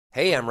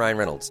Hey, I'm Ryan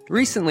Reynolds.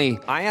 Recently,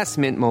 I asked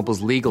Mint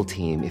Mobile's legal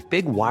team if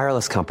big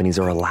wireless companies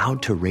are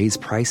allowed to raise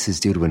prices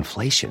due to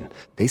inflation.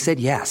 They said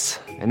yes.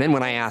 And then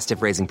when I asked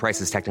if raising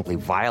prices technically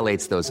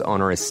violates those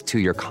onerous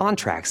two-year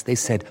contracts, they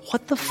said,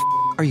 "What the f***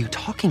 are you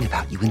talking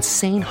about, you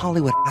insane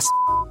Hollywood ass?"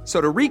 So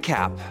to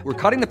recap, we're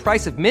cutting the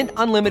price of Mint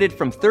Unlimited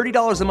from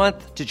 $30 a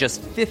month to just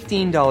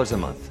 $15 a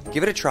month.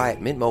 Give it a try at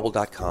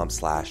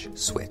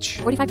mintmobile.com/switch.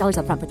 $45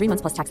 up front for 3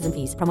 months plus taxes and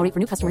fees. Promo rate for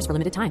new customers for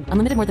limited time.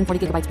 Unlimited more than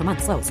 40 gigabytes per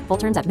month. Slows full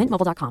terms at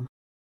mintmobile.com.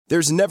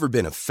 There's never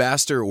been a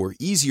faster or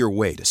easier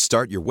way to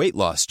start your weight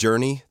loss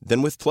journey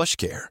than with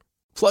PlushCare.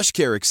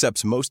 PlushCare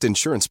accepts most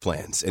insurance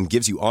plans and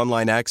gives you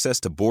online access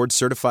to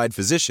board-certified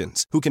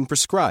physicians who can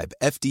prescribe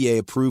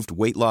FDA-approved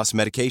weight loss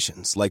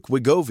medications like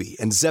Wegovy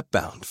and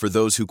Zepbound for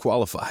those who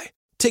qualify.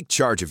 Take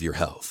charge of your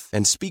health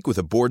and speak with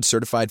a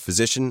board-certified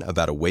physician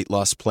about a weight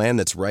loss plan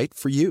that's right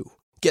for you.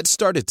 Get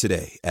started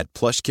today at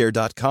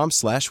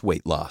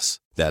plushcare.com/weight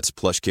loss. That's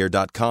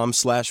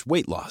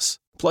plushcare.com/weight loss.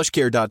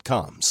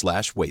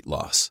 plushcare.com/weight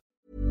loss.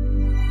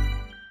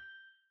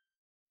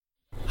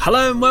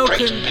 Hello and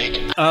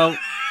welcome. Oh,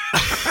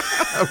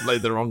 I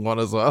played the wrong one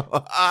as well.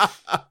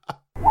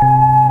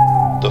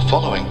 The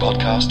following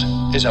podcast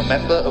is a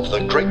member of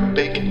the Great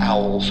Big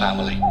Owl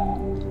family.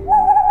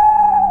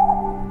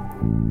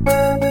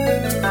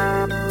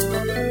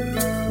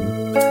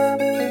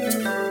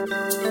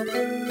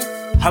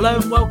 hello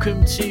and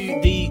welcome to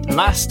the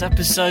last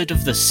episode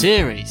of the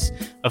series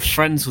of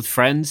Friends with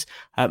Friends.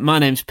 My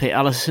name's Pete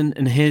Allison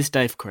and here's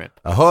Dave Cribb.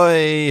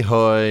 Ahoy,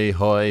 hoy,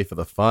 hoy for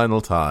the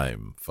final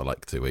time for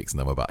like 2 weeks and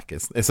then we're back.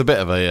 It's a bit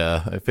of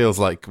a, it feels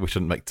like we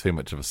shouldn't make too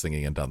much of a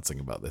singing and dancing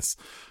about this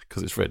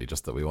because it's really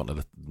just that we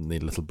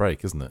need a little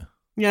break, isn't it?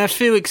 Yeah, a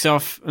few weeks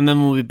off and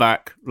then we'll be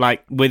back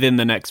like within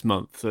the next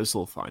month, so it's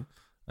all fine.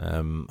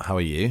 How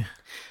are you?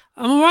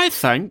 I'm alright,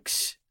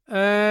 thanks.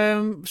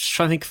 Just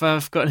trying to think if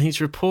I've got anything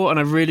to report, and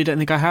I really don't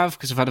think I have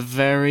because I've had a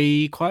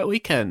very quiet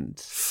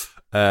weekend.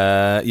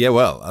 Yeah,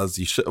 well, as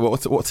you should.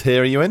 What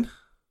tier are you in?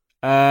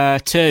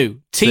 2,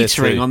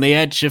 teetering on the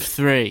edge of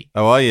 3.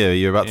 Oh, are you?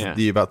 You're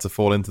about to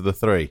fall into the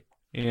 3.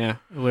 Yeah,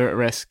 we're at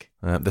risk.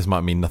 This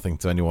might mean nothing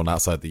to anyone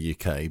outside the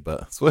UK,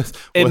 but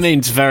it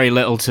means very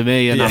little to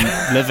me, and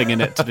I'm living in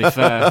it, to be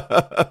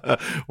fair.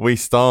 We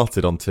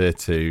started on tier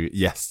 2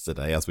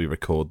 yesterday as we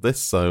record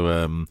this,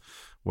 so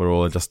we're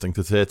all adjusting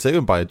to tier 2,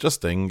 and by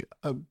adjusting,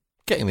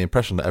 getting the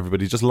impression that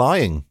everybody's just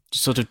lying.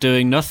 Just sort of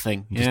doing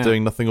nothing. Just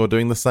doing nothing or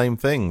doing the same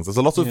things. There's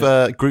a lot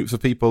of groups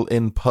of people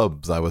in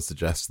pubs, I would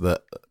suggest,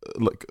 that,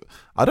 look,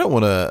 I don't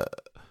want to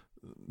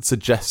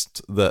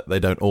suggest that they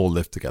don't all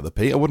live together,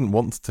 Pete. I wouldn't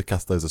want to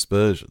cast those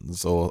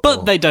aspersions.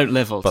 But they don't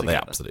live all together. But they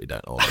absolutely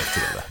don't all live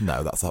together.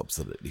 No, that's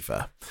absolutely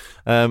fair.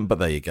 But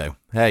there you go.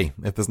 Hey,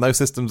 if there's no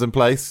systems in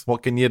place,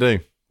 what can you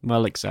do?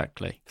 Well,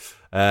 exactly.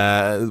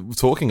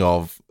 Talking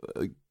of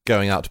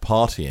going out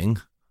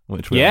partying,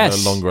 which we're no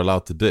longer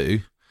allowed to do,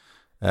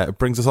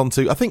 brings us on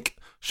to, I think,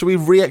 should we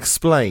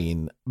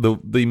re-explain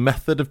the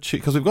method of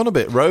because we've gone a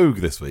bit rogue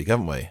this week,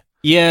 haven't we?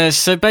 Yeah,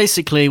 so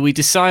basically we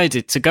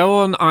decided to go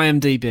on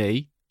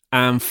IMDb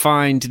and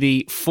find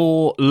the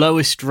 4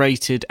 lowest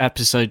rated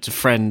episodes of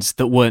Friends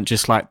that weren't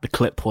just like the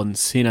clip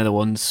ones, you know, the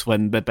ones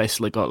when they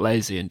basically got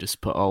lazy and just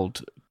put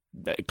old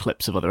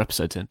clips of other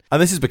episodes in.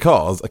 And this is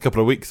because a couple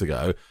of weeks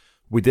ago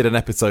we did an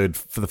episode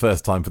for the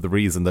first time for the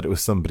reason that it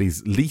was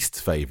somebody's least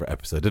favourite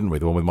episode, didn't we?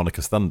 The one with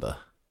Monica's Thunder.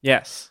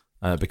 Yes.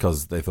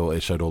 Because they thought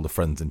it showed all the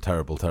Friends in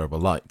terrible, terrible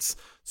lights.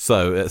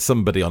 So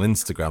somebody on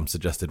Instagram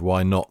suggested,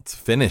 why not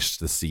finish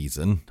the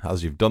season,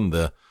 as you've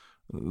done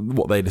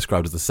what they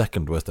described as the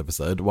second worst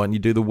episode, why don't you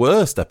do the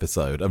worst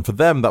episode? And for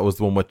them, that was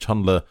the one where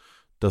Chandler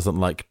doesn't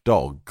like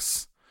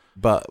dogs.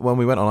 But when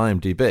we went on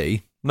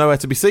IMDb, nowhere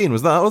to be seen,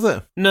 was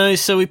it? No,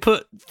 so we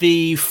put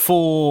the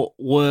 4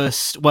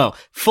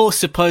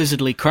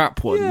 supposedly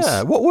crap ones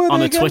what were they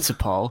on a again? Twitter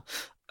poll.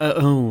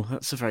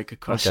 That's a very good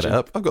question. I'll get it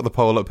up. I've got the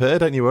poll up here,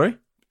 don't you worry.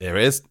 Here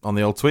it is, on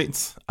the old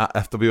tweets, at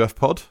FWF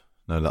Pod.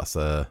 No, that's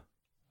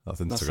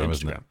Instagram,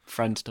 isn't it?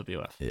 Friends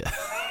WF. Yeah.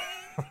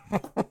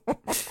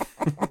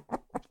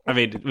 I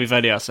mean, we've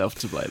only ourselves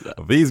to blame there.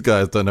 These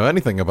guys don't know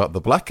anything about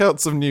the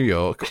blackouts of New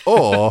York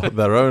or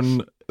their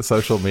own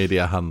social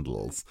media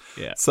handles.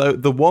 Yeah. So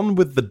the one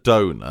with the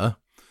donor,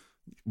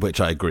 which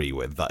I agree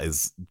with, that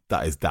is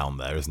down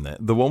there, isn't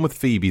it? The one with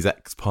Phoebe's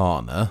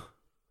ex-partner,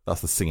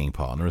 that's the singing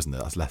partner, isn't it?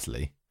 That's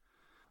Leslie.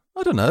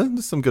 I don't know.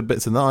 There's some good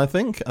bits in that, I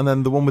think. And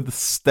then the one with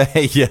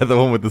the the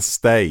one with the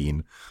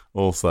stain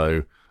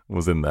also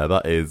was in there.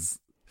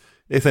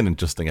 It's an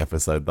interesting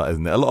episode, that,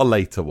 isn't it? A lot of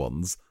later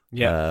ones.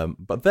 Yeah.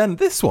 But then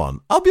this one,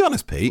 I'll be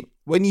honest, Pete,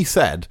 when you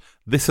said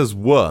this has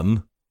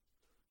won,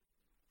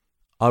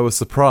 I was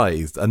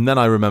surprised. And then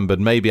I remembered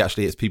maybe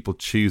actually it's people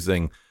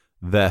choosing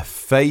their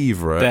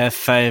favourite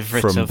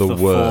from of the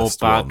worst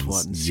 4 bad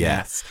ones.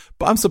 Yes.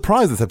 But I'm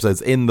surprised this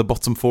episode's in the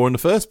bottom 4 in the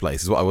first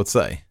place, is what I would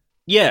say.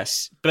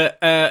 Yes, but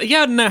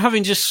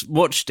having just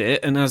watched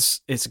it, and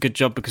as it's a good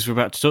job because we're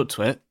about to talk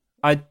to it,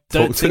 I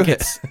don't think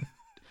it's...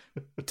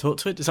 Talk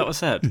to it? Is that what I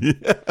said? Yeah,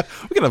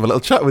 we're gonna have a little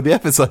chat with the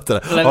episode today.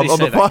 Let me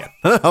say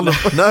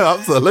that No,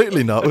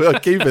 absolutely not. We are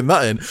keeping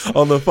that in.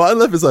 On the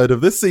final episode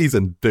of this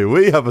season, do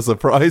we have a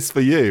surprise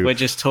for you? We're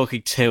just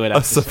talking to it.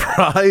 A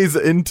surprise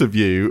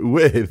interview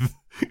with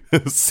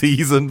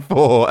season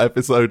 4,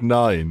 episode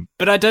 9.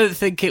 But I don't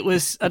think it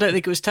was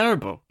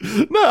terrible.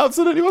 No,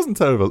 absolutely wasn't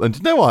terrible. And do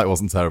you know why it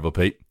wasn't terrible,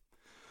 Pete?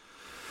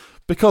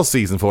 Because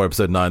season 4,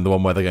 episode 9, the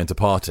one where they're going to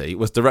party,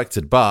 was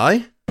directed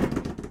by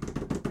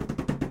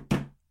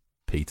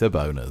Peter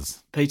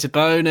Boners. Peter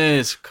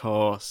Boners, of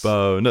course.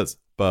 Boners.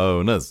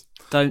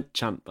 Don't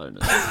chant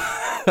Boners.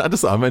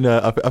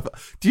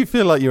 Do you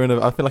feel like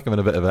I feel like I'm in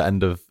a bit of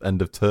an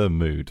end of term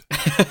mood.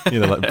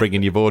 Like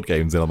bringing your board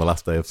games in on the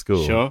last day of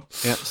school. Sure.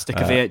 Yeah. Stick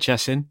a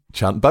VHS in.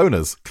 Chant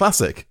Boners.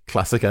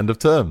 Classic end of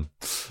term.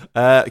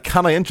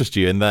 Can I interest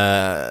you in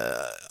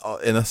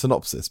a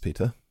synopsis,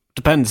 Peter?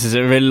 Depends. Is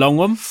it a really long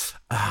one?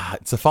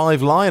 It's a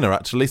 5-liner,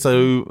 actually.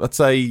 So I'd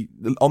say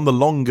on the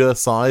longer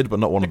side, but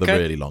not one of the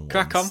really long ones.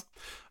 Crack on.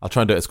 I'll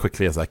try and do it as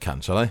quickly as I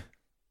can, shall I?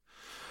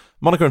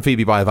 Monica and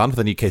Phoebe buy a van for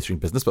their new catering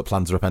business, but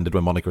plans are upended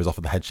when Monica is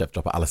offered the head chef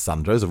job at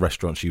Alessandro's, a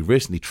restaurant she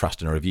recently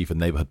trashed in a review for the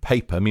Neighbourhood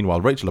paper. Meanwhile,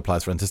 Rachel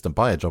applies for an assistant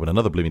buyer job in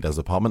another Bloomingdale's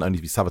apartment, only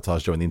to be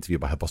sabotaged during the interview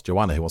by her boss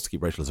Joanna, who wants to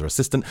keep Rachel as her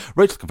assistant.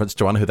 Rachel confronts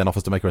Joanna, who then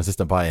offers to make her an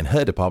assistant buyer in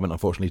her department.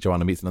 Unfortunately,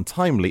 Joanna meets an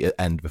untimely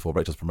end before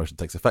Rachel's promotion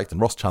takes effect,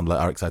 and Ross Chandler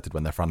are excited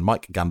when their friend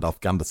Mike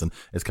Gandalf Ganderson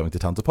is coming to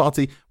town to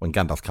party. When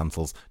Gandalf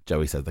cancels,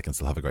 Joey says they can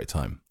still have a great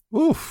time.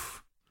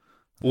 Oof.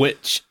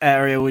 Which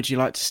area would you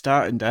like to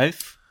start in,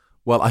 Dave?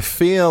 Well, I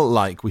feel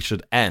like we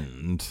should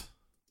end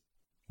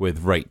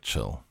with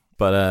Rachel.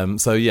 But,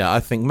 so yeah,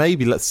 I think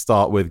maybe let's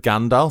start with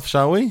Gandalf,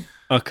 shall we?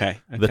 Okay.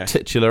 The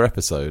titular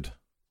episode.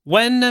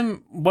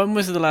 When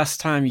was the last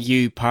time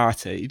you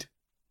partied?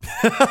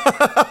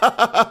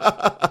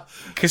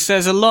 Because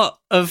there's a lot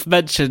of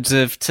mentions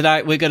of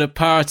tonight we're going to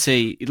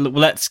party,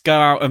 let's go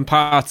out and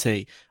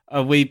party.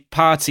 We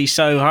party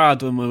so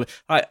hard when we were...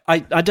 I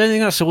don't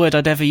think that's a word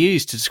I'd ever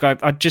use to describe...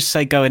 I'd just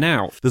say going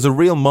out. There's a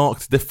real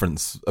marked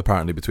difference,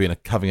 apparently, between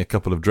having a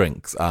couple of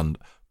drinks and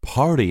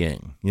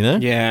partying, you know?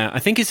 Yeah, I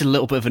think it's a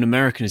little bit of an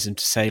Americanism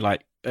to say,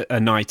 like, a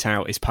night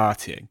out is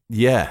partying.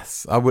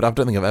 Yes. I don't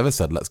think I've ever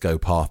said, let's go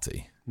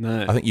party.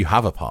 No. I think you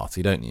have a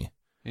party, don't you?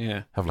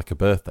 Yeah. Have, like, a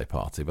birthday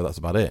party, but that's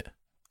about it.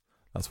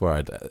 That's where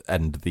I'd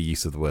end the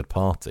use of the word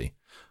party.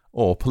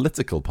 Or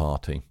political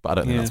party. But I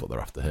don't think that's what they're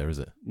after here, is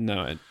it?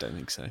 No, I don't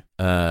think so.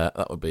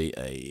 That would be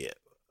a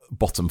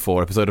bottom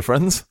 4 episode of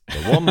Friends.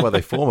 The one where they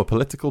form a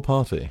political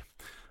party.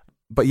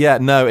 But yeah,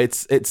 no,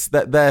 it's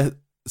that they're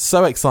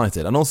so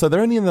excited. And also,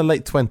 they're only in their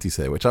late 20s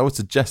here, which I would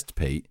suggest,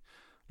 Pete.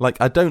 Like,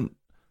 I don't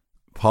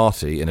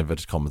party, in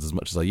inverted commas, as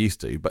much as I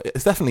used to, but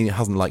it definitely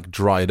hasn't, like,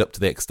 dried up to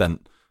the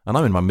extent, and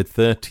I'm in my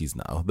mid-30s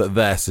now, that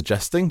they're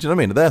suggesting. Do you know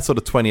what I mean? They're sort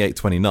of 28,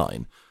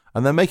 29,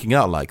 and they're making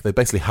out like they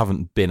basically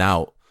haven't been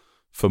out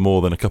for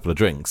more than a couple of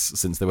drinks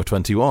since they were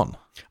 21.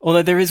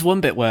 Although there is one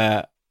bit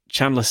where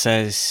Chandler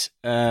says,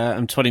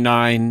 I'm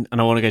 29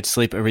 and I want to go to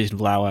sleep at a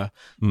reasonable hour.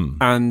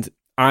 And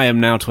I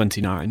am now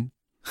 29.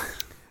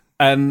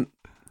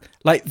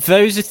 Like,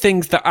 those are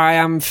things that I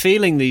am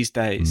feeling these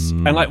days.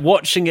 And, like,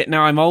 watching it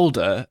now I'm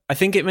older, I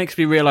think it makes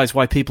me realise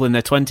why people in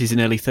their 20s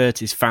and early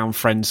 30s found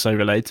Friends so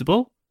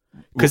relatable.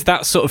 Because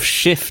that sort of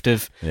shift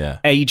of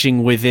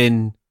aging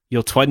within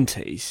your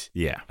 20s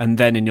and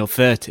then in your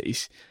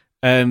 30s,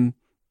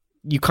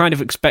 you kind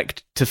of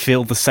expect to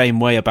feel the same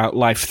way about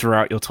life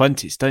throughout your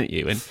 20s, don't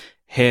you? And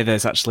here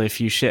there's actually a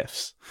few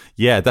shifts.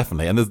 Yeah,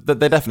 definitely. And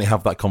they definitely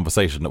have that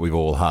conversation that we've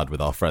all had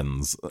with our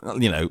friends,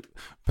 you know,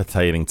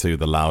 pertaining to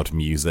the loud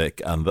music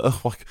and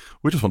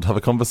we just want to have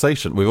a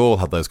conversation. We've all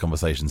had those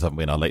conversations, haven't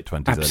we, in our late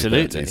 20s, Absolutely,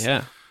 early 30s?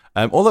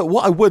 Yeah. Although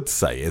what I would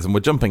say is, and we're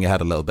jumping ahead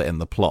a little bit in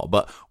the plot,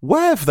 but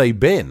where have they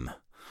been?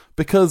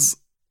 Because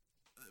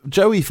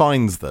Joey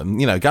finds them,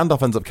 you know,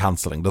 Gandalf ends up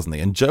cancelling, doesn't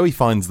he? And Joey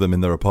finds them in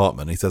their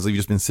apartment. He says, "Have you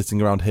just been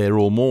sitting around here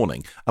all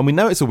morning?" And we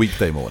know it's a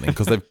weekday morning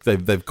because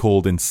they've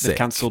called in sick. They've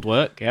cancelled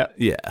work, yeah.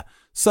 Yeah.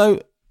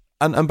 So,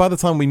 and by the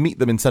time we meet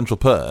them in Central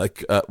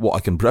Perk, at what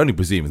I can only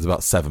presume is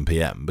about 7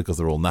 p.m, because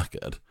they're all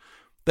knackered,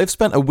 they've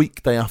spent a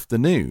weekday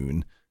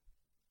afternoon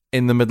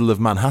in the middle of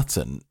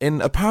Manhattan, in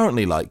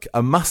apparently like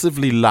a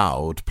massively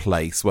loud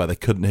place where they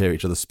couldn't hear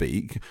each other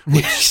speak,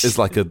 which is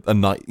like a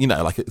night, you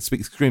know, like it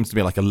screams to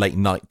me like a late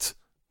night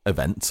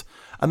event.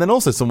 And then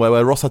also somewhere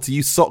where Ross had to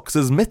use socks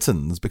as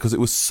mittens because it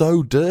was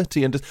so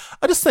dirty. And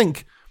I just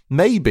think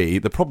maybe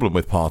the problem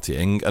with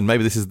partying, and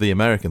maybe this is the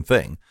American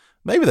thing,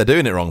 maybe they're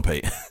doing it wrong,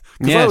 Pete.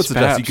 Because I would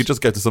suggest you could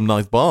just go to some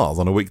nice bars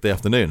on a weekday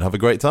afternoon and have a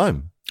great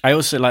time. I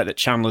also like that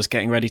Chandler's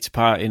getting ready to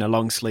party in a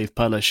long sleeve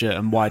polo shirt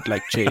and wide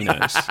leg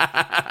chinos.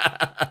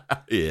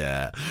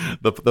 Yeah.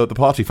 The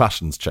party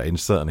fashion's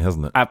changed, certainly,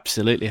 hasn't it?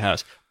 Absolutely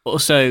has.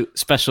 Also,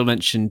 special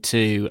mention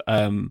to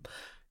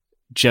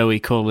Joey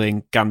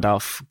calling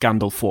Gandalf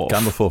Gandalforth.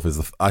 Gandalforth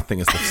is, I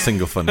think it's the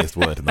single funniest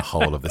word in the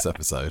whole of this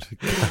episode.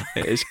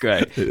 It is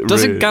great.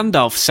 Doesn't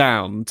Gandalf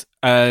sound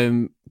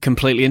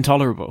completely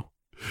intolerable?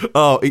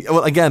 Oh,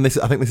 well, again, I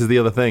think this is the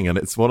other thing, and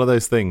it's one of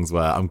those things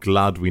where I'm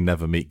glad we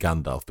never meet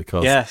Gandalf,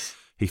 because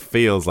he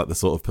feels like the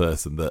sort of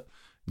person that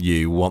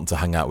you want to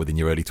hang out with in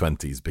your early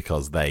 20s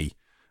because they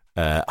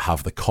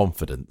have the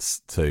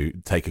confidence to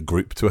take a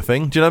group to a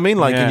thing. Do you know what I mean?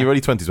 Like in your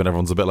early 20s when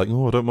everyone's a bit like,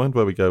 oh, I don't mind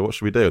where we go, what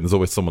should we do? And there's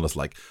always someone that's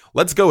like,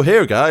 let's go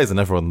here, guys, and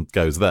everyone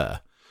goes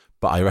there.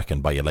 But I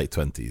reckon by your late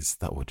 20s,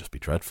 that would just be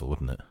dreadful,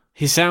 wouldn't it?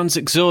 He sounds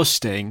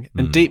exhausting,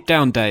 and deep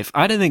down, Dave,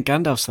 I don't think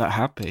Gandalf's that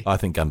happy. I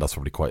think Gandalf's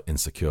probably quite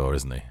insecure,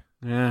 isn't he?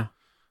 Yeah.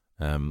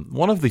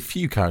 One of the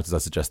few characters I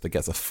suggest that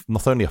gets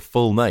not only a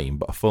full name,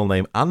 but a full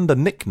name and a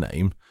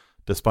nickname,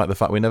 despite the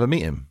fact we never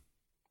meet him.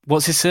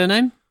 What's his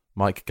surname?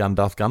 Mike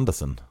Gandalf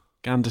Ganderson.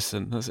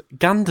 Ganderson. That's it.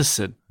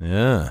 Ganderson.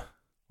 Yeah.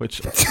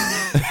 Which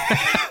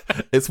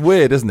it's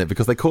weird, isn't it?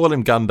 Because they call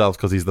him Gandalf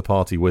because he's the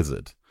party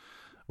wizard,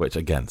 which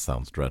again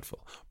sounds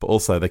dreadful. But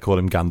also they call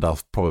him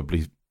Gandalf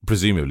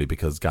presumably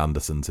because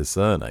Ganderson's his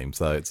surname.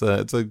 So it's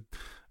a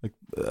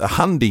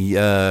handy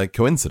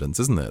coincidence,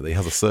 isn't it? That he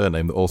has a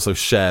surname that also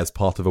shares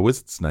part of a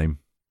wizard's name.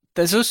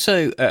 There's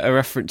also a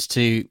reference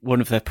to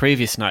one of their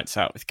previous nights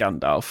out with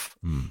Gandalf,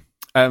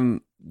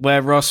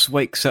 where Ross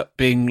wakes up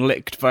being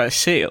licked by a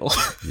seal.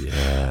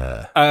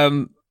 Yeah.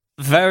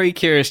 Very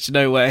curious to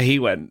know where he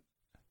went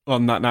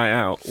on that night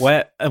out.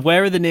 Where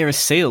are the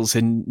nearest seals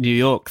in New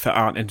York that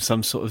aren't in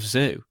some sort of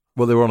zoo?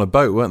 Well, they were on a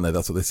boat, weren't they?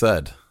 That's what they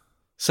said.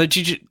 So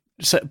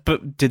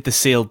but did the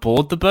seal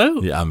board the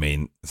boat? Yeah, I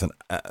mean,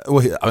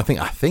 I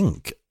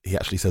think he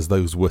actually says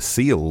those were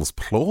seals,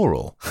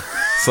 plural.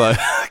 So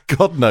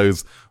God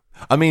knows.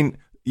 I mean,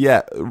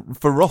 yeah,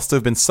 for Ross to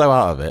have been so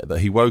out of it that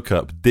he woke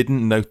up,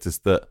 didn't notice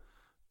that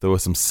there were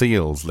some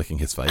seals licking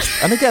his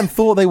face, and again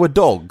thought they were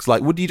dogs.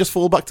 Like, would you just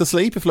fall back to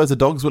sleep if loads of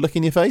dogs were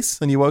licking your face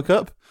and you woke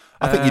up?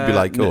 I think you'd be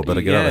like, oh,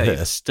 better get out of here.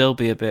 It'd still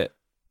be a bit.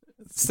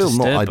 It's still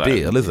not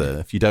ideal, is it?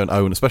 If you don't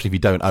own, especially if you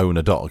don't own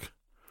a dog.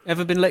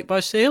 Ever been licked by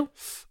a seal?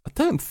 I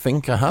don't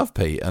think I have,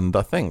 Pete, and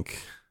I think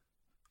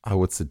I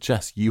would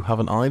suggest you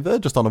haven't either,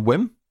 just on a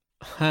whim.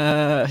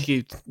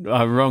 You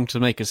are wrong to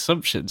make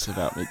assumptions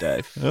about me,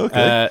 Dave.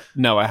 Okay.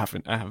 No, I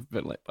haven't. I haven't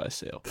been licked by a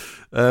seal.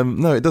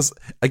 No, it does.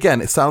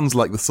 Again, it sounds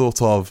like the sort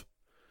of,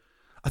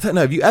 I don't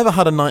know, have you ever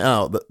had a night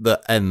out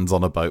that ends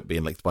on a boat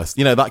being licked by,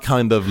 that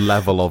kind of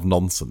level of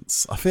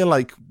nonsense? I feel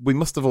like we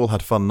must have all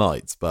had fun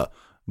nights, but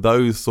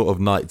those sort of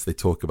nights they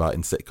talk about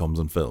in sitcoms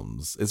and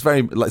films, it's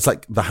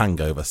like the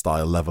Hangover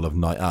style level of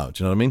night out.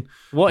 Do you know what I mean?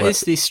 What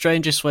is the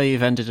strangest way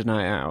you've ended a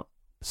night out?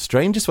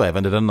 Strangest way I've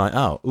ended a night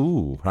out?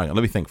 Ooh, hang on,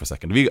 let me think for a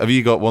second. Have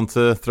you got one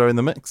to throw in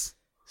the mix?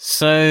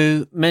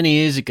 So, many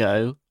years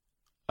ago,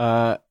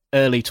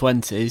 early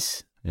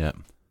 20s, yeah,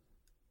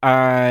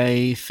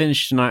 I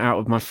finished a night out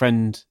with my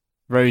friend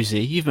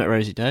Rosie. You've met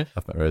Rosie, Dave.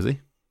 I've met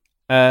Rosie.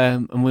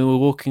 And we were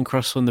walking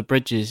across one of the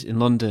bridges in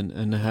London,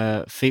 and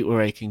her feet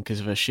were aching because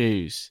of her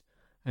shoes.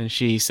 And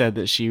she said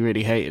that she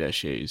really hated her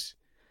shoes.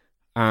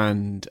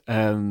 And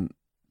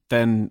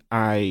then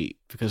I,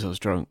 because I was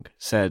drunk,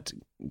 said,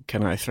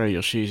 "Can I throw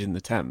your shoes in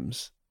the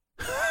Thames?"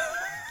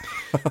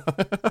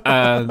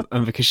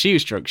 And because she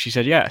was drunk, she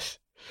said yes.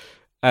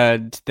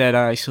 And then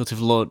I sort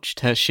of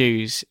launched her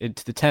shoes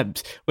into the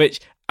Thames,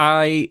 which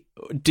I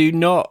do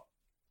not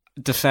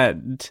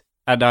defend,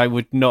 and I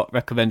would not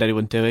recommend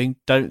anyone doing.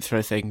 Don't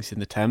throw things in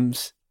the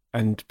Thames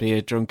and be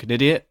a drunken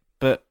idiot.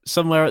 But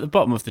somewhere at the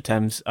bottom of the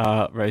Thames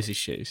are Rosie's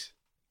shoes.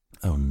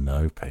 Oh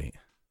no, Pete.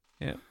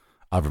 Yeah.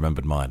 I've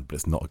remembered mine,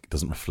 but it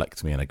doesn't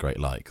reflect me in a great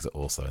light because it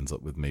also ends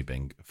up with me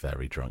being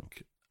very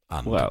drunk.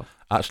 And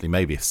actually,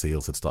 maybe if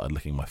seals had started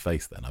licking my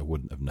face then, I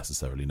wouldn't have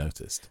necessarily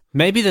noticed.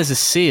 Maybe there's a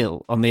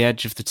seal on the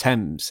edge of the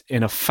Thames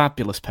in a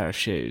fabulous pair of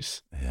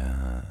shoes.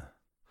 Yeah.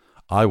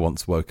 I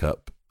once woke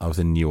up, I was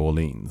in New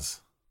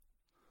Orleans.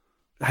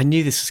 I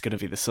knew this was going to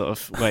be the sort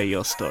of way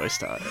your story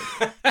started.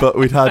 But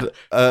we'd had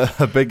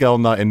a big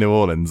old night in New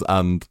Orleans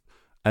and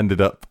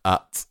ended up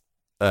at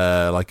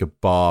like a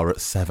bar at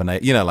 7 a.m.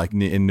 You know, like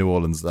in New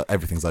Orleans,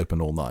 everything's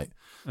open all night.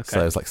 Okay.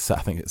 So it was like,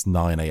 I think it's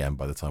 9 a.m.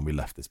 by the time we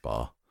left this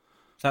bar.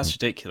 That's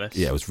ridiculous.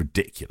 Yeah, it was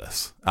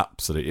ridiculous.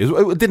 Absolutely.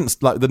 It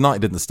didn't, like, the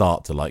night didn't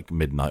start till like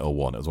midnight or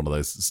 1. It was one of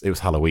those, it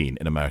was Halloween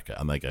in America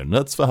and they go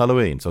nuts for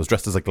Halloween. So I was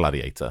dressed as a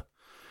gladiator.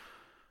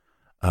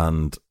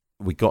 And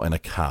we got in a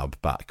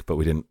cab back, but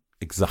we didn't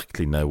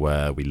exactly know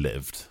where we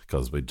lived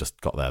because we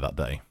just got there that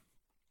day.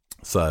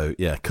 So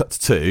yeah, cut to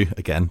 2,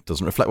 again,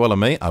 doesn't reflect well on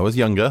me. I was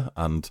younger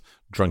and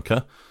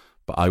drunker,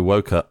 but I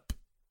woke up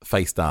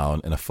face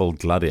down in a full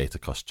gladiator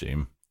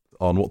costume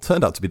on what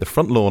turned out to be the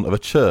front lawn of a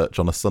church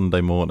on a Sunday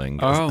morning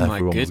as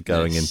everyone was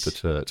going into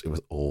church. It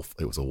was awful.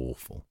 It was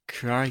awful.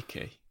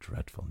 Crikey.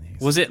 Dreadful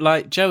news. Was it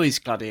like Joey's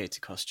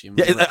gladiator costume?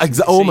 Yeah,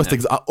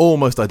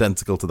 almost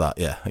identical to that.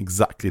 Yeah,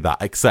 exactly that.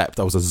 Except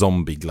I was a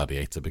zombie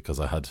gladiator because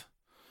I had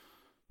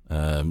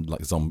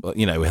like zombie.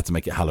 You know, we had to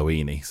make it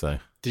Halloweeny. So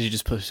did you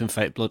just put some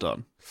fake blood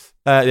on?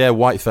 Yeah,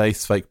 white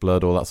face, fake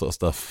blood, all that sort of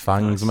stuff.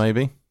 Fangs,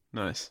 maybe.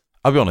 Nice.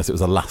 I'll be honest, it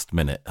was a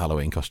last-minute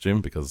Halloween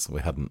costume because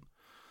we don't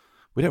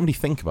really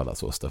think about that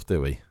sort of stuff,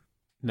 do we?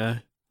 No.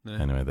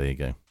 Anyway, there you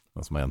go.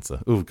 That's my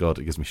answer. Oh, God,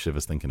 it gives me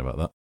shivers thinking about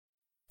that.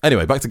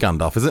 Anyway, back to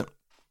Gandalf, is it?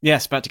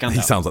 Yes, back to Gandalf.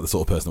 He sounds like the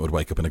sort of person that would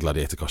wake up in a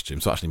gladiator costume,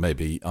 so actually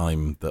maybe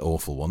I'm the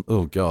awful one.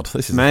 Oh, God.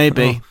 This is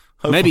maybe.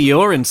 Maybe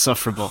you're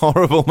insufferable.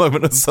 Horrible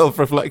moment of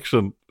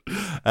self-reflection.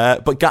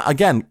 But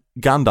again,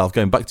 Gandalf,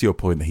 going back to your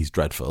point that he's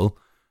dreadful,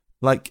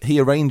 like, he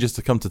arranges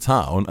to come to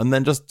town and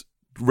then just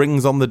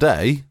rings on the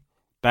day.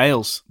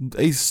 Bails.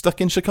 He's stuck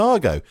in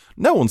Chicago.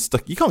 No one's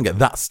stuck. You can't get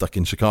that stuck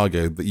in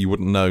Chicago that you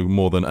wouldn't know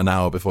more than an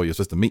hour before you're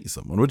supposed to meet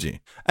someone, would you?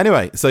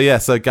 Anyway, so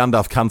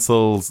Gandalf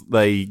cancels.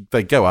 They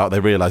go out. They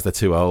realise they're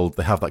too old.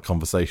 They have that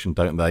conversation,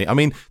 don't they? I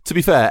mean, to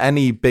be fair,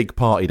 any big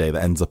party day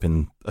that ends up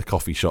in a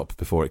coffee shop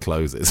before it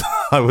closes,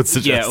 I would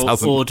suggest. Yeah,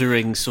 or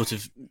ordering sort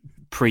of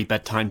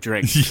pre-bedtime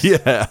drinks.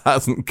 Yeah,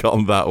 hasn't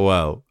gone that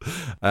well.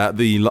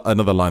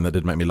 Another line that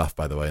did make me laugh,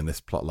 by the way, in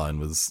this plot line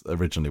was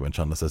originally when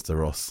Chandler says to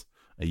Ross,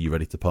 "Are you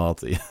ready to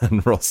party?"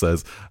 And Ross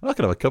says, "I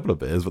can have a couple of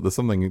beers, but there's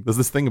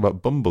this thing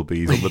about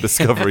bumblebees on the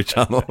Discovery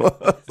Channel."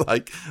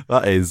 Like,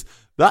 that is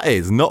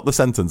not the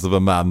sentence of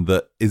a man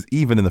that is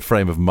even in the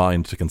frame of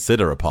mind to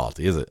consider a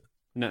party, is it?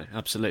 No,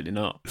 absolutely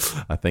not.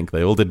 I think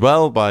they all did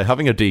well by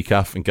having a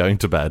decaf and going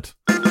to bed.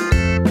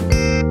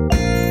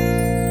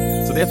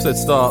 So the episode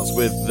starts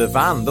with the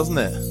van, doesn't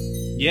it?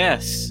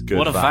 Yes. Good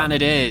what a van. van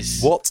it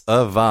is. What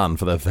a van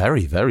for the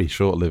very, very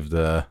short-lived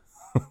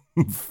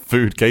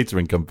food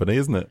catering company,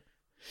 isn't it?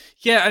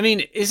 Yeah, I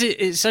mean,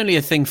 it's only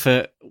a thing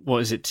for, what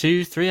is it,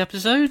 2-3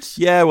 episodes?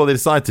 Yeah, well, they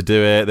decide to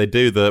do it. They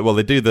do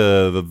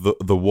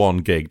the one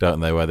gig, don't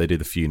they, where they do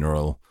the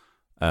funeral,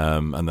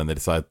 and then they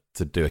decide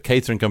to do a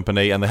catering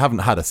company, and they haven't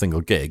had a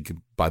single gig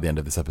by the end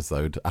of this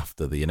episode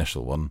after the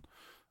initial one,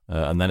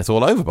 and then it's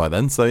all over by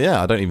then. So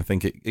yeah, I don't even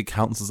think it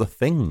counts as a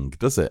thing,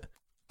 does it?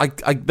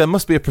 There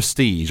must be a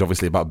prestige,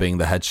 obviously, about being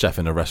the head chef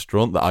in a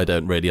restaurant that I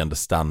don't really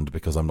understand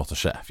because I'm not a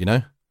chef, you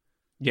know?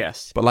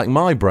 Yes. But like,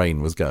 my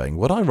brain was going,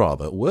 would I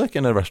rather work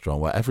in a restaurant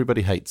where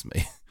everybody hates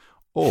me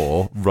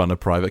or run a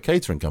private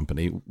catering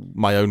company,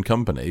 my own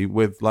company,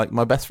 with like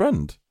my best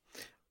friend?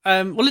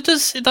 Well, it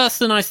does. That's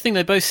the nice thing.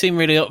 They both seem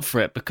really up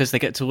for it because they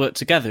get to work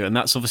together, and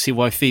that's obviously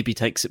why Phoebe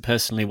takes it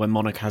personally when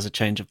Monica has a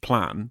change of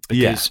plan,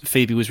 because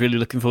Phoebe was really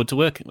looking forward to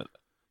working with it.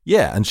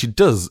 Yeah, and she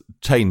does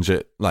change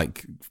it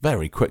like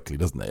very quickly,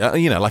 doesn't it?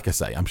 You know, like I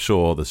say, I'm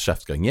sure the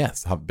chef's going,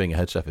 yes, being a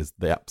head chef is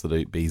the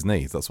absolute bee's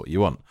knees. That's what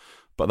you want.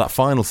 But that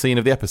final scene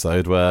of the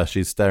episode where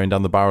she's staring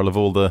down the barrel of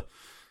all the,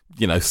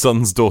 you know,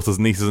 sons, daughters,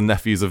 nieces, and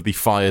nephews of the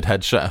fired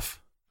head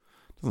chef,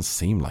 doesn't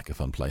seem like a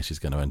fun place she's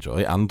going to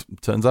enjoy, and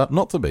turns out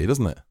not to be,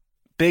 doesn't it?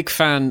 Big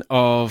fan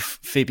of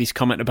Phoebe's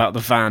comment about the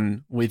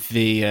van with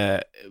the...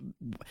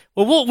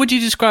 well, what would you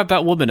describe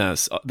that woman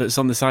as that's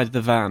on the side of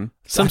the van?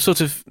 Some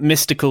sort of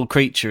mystical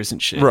creature, isn't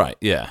she? Right,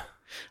 yeah.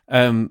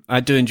 I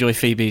do enjoy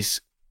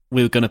Phoebe's,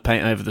 "We're going to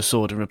paint over the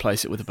sword and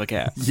replace it with a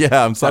baguette."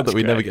 Yeah, I'm sad That's that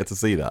we great. never get to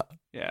see that.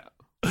 Yeah.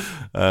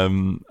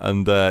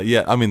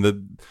 Yeah, I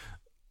mean,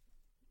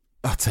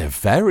 I'd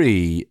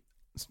say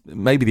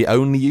maybe the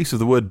only use of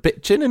the word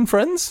bitchin' in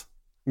Friends.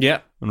 Yeah.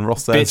 And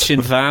Ross says,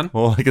 Bitchin' van.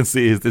 All I can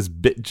see is this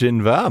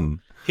bitchin'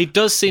 van. He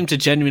does seem to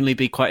genuinely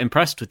be quite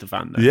impressed with the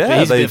van, though. Yeah, But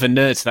he's a bit of a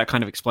nerd, so that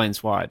kind of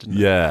explains why, doesn't it?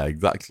 Yeah,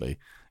 exactly.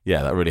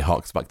 Yeah, that really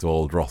harks back to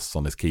old Ross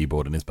on his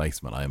keyboard in his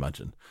basement, I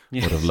imagine.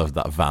 Yes. Would have loved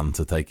that van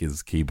to take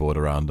his keyboard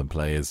around and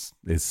play his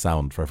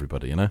sound for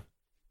everybody, you know?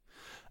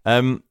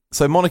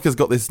 So Monica's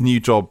got this new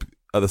job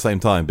at the same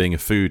time, being a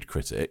food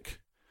critic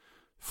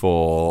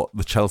for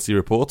the Chelsea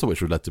Reporter,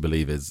 which we're led to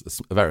believe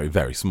is a very,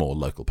 very small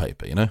local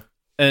paper, you know?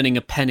 Earning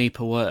a penny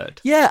per word.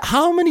 Yeah,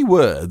 how many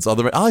words are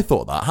there? I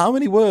thought that. How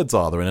many words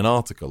are there in an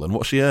article, and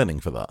what's she earning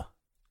for that?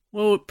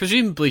 Well,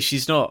 presumably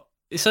she's not...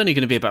 It's only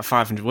going to be about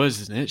 500 words,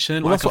 isn't it? She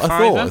earned Well, like that's what a I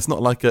fiver. thought. It's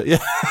not like a... Yeah,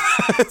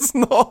 it's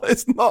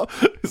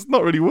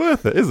not really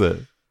worth it, is it?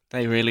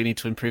 They really need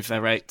to improve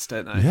their rates,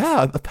 don't they?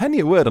 Yeah, a penny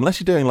a word, unless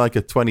you're doing like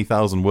a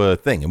 20,000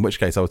 word thing, in which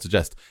case I would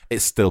suggest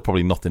it's still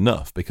probably not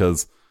enough,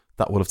 because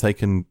that would have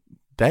taken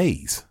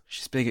days.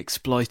 She's being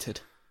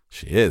exploited.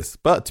 She is.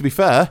 But to be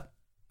fair,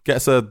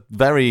 gets a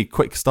very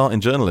quick start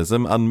in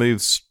journalism and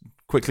moves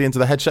quickly into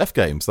the head chef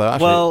game. So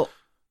actually, Well,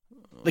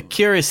 the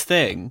curious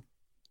thing,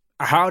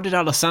 how did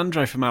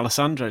Alessandro from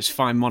Alessandro's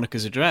find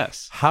Monica's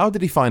address? how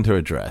did he find her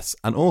address?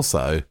 And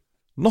also,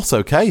 not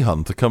okay,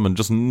 hun, to come and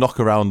just knock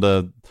around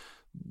a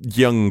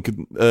young,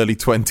 early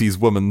 20s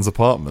woman's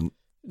apartment.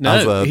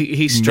 As No, a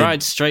he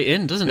strides straight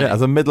in, doesn't he? Yeah,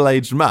 as a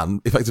middle-aged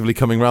man, effectively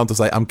coming round to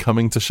say, I'm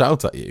coming to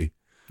shout at you.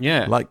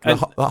 Yeah. Like,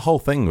 And that whole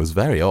thing was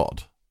very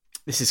odd.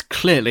 this is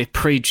clearly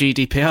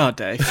pre-GDPR,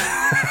 Dave.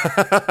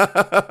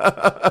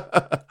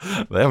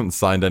 They haven't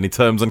signed any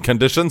terms and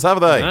conditions, have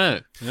they?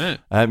 No.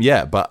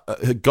 Yeah,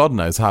 but God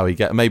knows how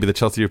maybe the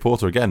Chelsea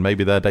Reporter again,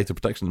 maybe their data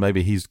protection,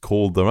 maybe he's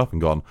called them up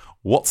and gone,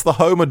 what's the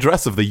home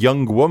address of the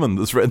young woman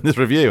that's written this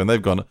review? And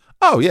they've gone,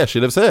 oh yeah, she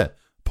lives here.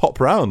 Pop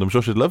round, I'm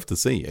sure she'd love to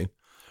see you.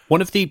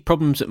 One of the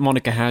problems that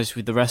Monica has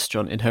with the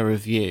restaurant in her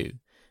review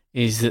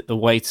is that the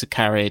waiter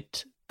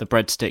carried the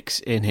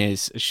breadsticks in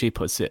his, as she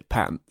puts it,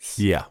 pants.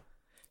 Yeah.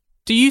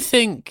 Do you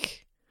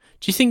think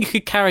you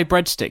could carry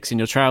breadsticks in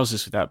your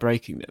trousers without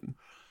breaking them?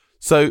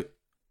 So,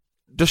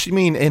 does she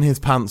mean in his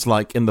pants,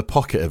 like in the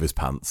pocket of his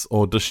pants,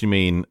 or does she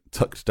mean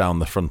tucked down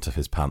the front of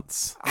his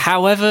pants?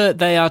 However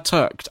they are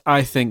tucked,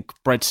 I think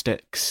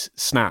breadsticks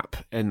snap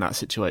in that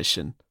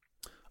situation.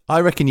 I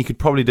reckon you could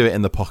probably do it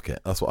in the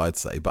pocket. That's what I'd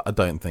say. But I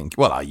don't think...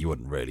 Well, you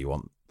wouldn't really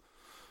want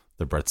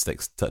the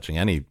breadsticks touching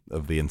any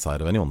of the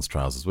inside of anyone's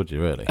trousers, would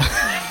you, really?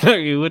 No,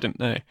 you wouldn't,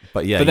 no.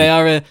 But yeah...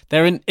 But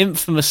they're an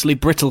infamously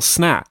brittle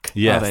snack.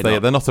 Yes, they're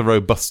not a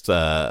robust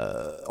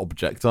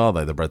object, are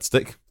they, the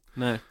breadstick?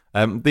 No.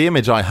 The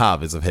image I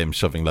have is of him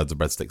shoving loads of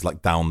breadsticks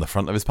like down the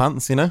front of his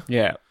pants, you know?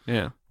 Yeah.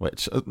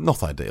 Which,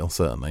 not ideal,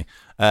 certainly.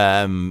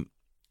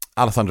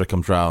 Alessandra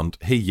comes round,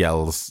 he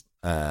yells...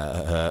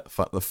 her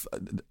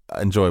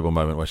enjoyable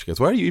moment where she goes,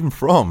 "Where are you even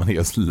from?" And he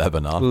goes,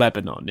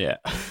 Lebanon, yeah.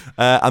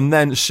 And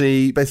then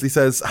she basically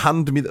says,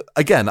 "Hand me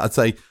again." I'd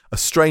say a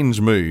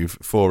strange move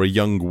for a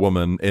young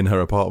woman in her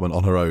apartment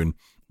on her own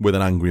with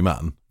an angry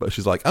man, but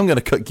she's like, "I'm going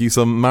to cook you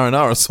some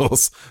marinara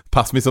sauce.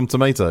 Pass me some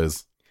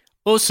tomatoes."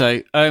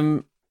 Also,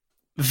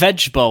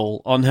 veg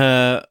bowl on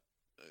her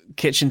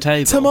kitchen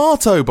table.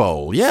 Tomato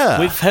bowl, yeah.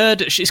 We've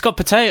heard it's got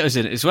potatoes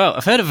in it as well.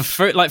 I've heard of a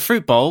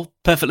fruit bowl,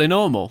 perfectly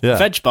normal. Yeah.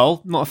 Veg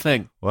bowl, not a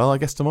thing. Well, I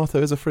guess tomato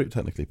is a fruit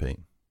technically, Pete.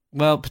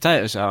 Well,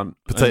 potatoes aren't.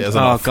 Potatoes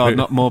are not God, fruit.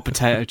 not more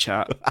potato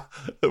chat.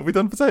 Have we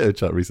done potato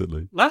chat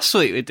recently? Last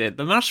week we did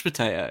the mashed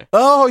potato.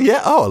 Oh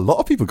yeah. Oh, a lot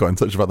of people got in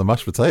touch about the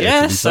mashed potato.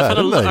 Yes, to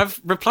be fair, I've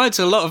replied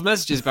to a lot of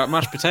messages about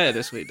mashed potato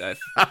this week, Dave.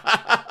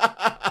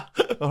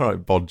 All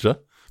right, Badger,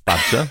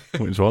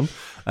 which one?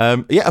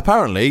 Yeah,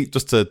 apparently,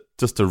 just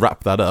to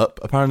wrap that up,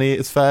 apparently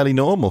it's fairly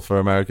normal for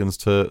Americans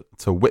to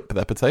whip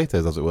their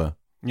potatoes, as it were.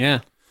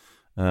 Yeah.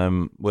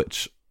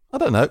 Which, I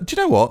don't know. Do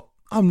you know what?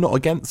 I'm not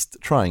against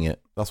trying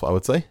it. That's what I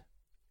would say.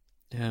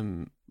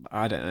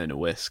 I don't own a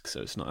whisk,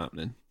 so it's not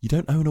happening. You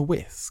don't own a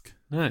whisk?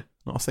 No.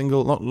 Not a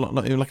single,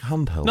 not even like a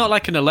handheld? Not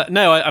like an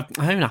no, I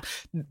own a...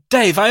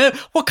 Dave,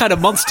 what kind of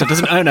monster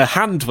doesn't own a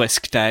hand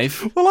whisk,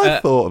 Dave? Well,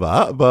 I thought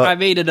that, but... I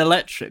mean an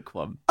electric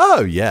one.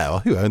 Oh, yeah. Well,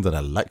 who owns an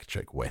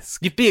electric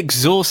whisk? You'd be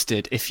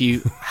exhausted if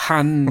you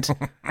hand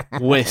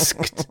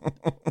whisked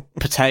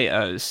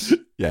potatoes.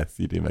 Yes,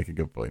 you do make a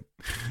good point.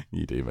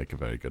 You do make a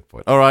very good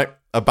point. All right,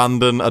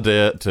 abandon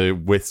idea to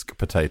whisk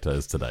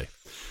potatoes today.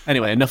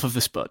 Anyway, enough of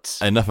the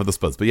spuds. Enough of the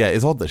spuds. But yeah,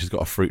 it's odd that she's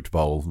got a fruit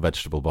bowl,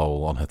 vegetable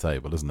bowl on her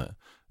table, isn't it?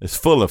 It's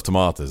full of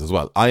tomatoes as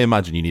well. I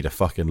imagine you need a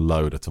fucking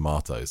load of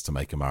tomatoes to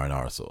make a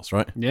marinara sauce,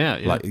 right? Yeah.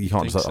 Like, you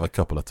can't just have a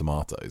couple of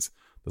tomatoes.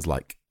 There's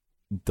like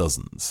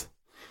dozens.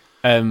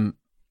 But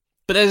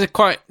there's a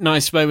quite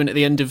nice moment at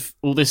the end of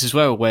all this as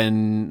well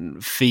when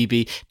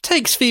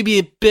takes Phoebe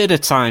a bit of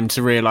time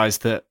to realise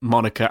that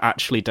Monica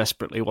actually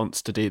desperately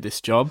wants to do this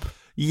job.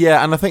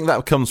 Yeah, and I think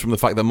that comes from the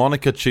fact that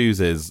Monica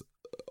chooses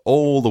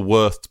all the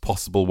worst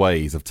possible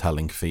ways of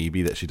telling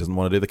Phoebe that she doesn't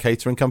want to do the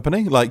catering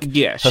company. Like,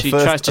 yeah, she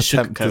tries to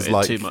sugarcoat it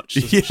like, too much.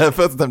 Yeah, her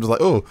first attempt is like,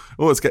 oh,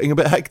 it's getting a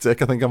bit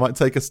hectic. I think I might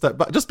take a step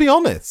back. Just be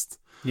honest.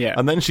 Yeah.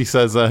 And then she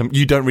says,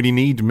 you don't really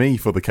need me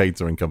for the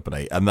catering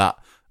company. And that,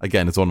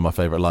 again, is one of my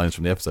favourite lines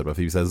from the episode where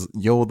Phoebe says,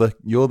 you're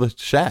the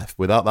chef.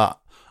 Without that,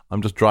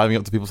 I'm just driving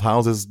up to people's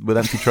houses with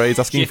empty trays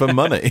asking for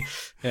money.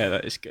 Yeah,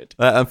 that is good.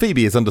 And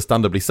Phoebe is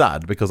understandably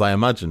sad because I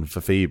imagine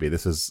for Phoebe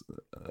this is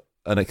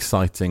an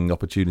exciting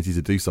opportunity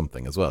to do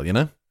something as well, you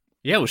know?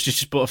 Yeah, well, she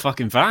just bought a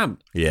fucking van.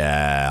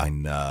 Yeah, I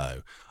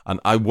know. And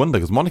I wonder,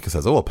 because Monica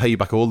says, I'll pay you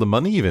back all the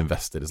money you've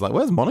invested. It's like,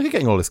 where's Monica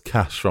getting all this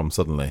cash from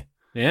suddenly?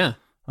 Yeah.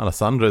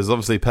 Alessandra is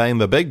obviously paying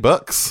the big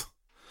bucks.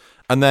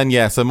 And then,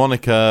 yeah, so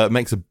Monica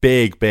makes a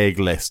big, big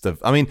list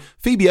of... I mean,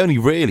 Phoebe only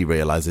really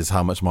realises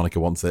how much Monica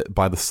wants it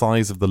by the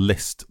size of the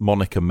list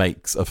Monica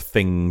makes of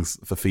things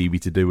for Phoebe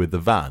to do with the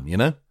van, you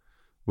know?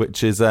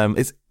 Which is...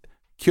 it's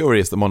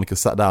curious that Monica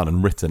sat down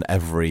and written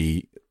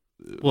every...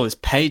 Well, there's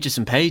pages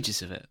and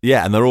pages of it.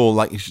 Yeah, and they're all,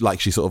 like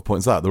she sort of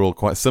points out, they're all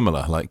quite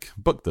similar. Like,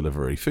 book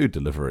delivery, food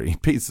delivery,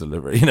 pizza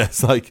delivery. You know,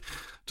 it's like,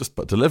 just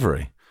but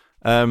delivery.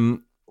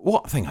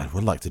 What thing I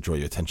would like to draw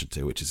your attention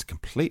to, which is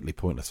completely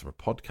pointless for a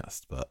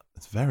podcast, but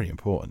it's very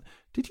important.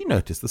 Did you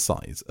notice the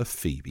size of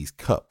Phoebe's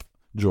cup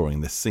during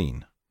this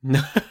scene?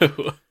 No.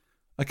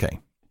 Okay.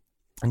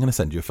 I'm going to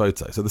send you a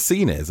photo. So the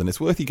scene is, and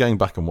it's worth you going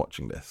back and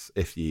watching this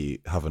if you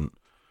haven't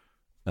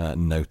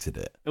noted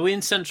it. Are we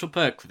in Central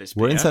Perk for this?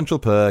 We're in Central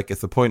Perk. It's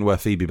the point where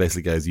Phoebe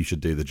basically goes, you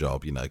should do the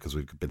job, you know, because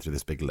we've been through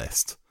this big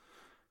list.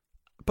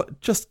 But I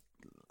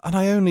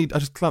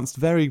just glanced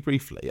very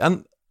briefly.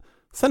 And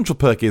Central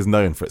Perk is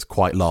known for its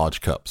quite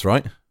large cups,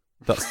 right?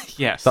 That's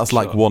yes, that's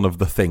sure. like one of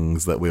the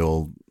things that we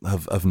all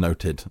have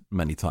noted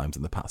many times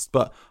in the past.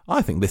 But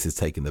I think this is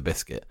taking the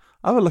biscuit.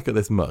 Have a look at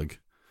this mug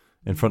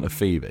in front of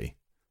Phoebe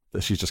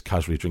that she's just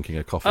casually drinking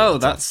a coffee. Oh,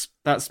 that's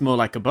more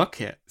like a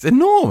bucket. It's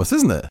enormous,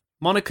 isn't it?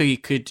 Monica, you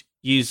could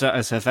use that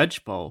as her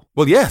veg bowl.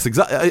 Well, yes,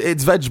 exactly.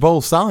 It's veg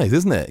bowl size,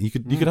 isn't it? You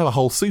could have a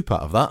whole soup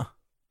out of that.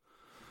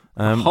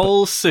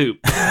 Whole soup.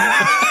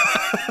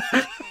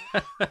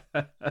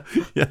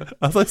 Yeah,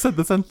 as I said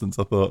the sentence,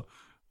 I thought,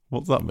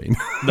 what's that mean?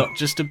 Not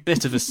just a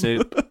bit of a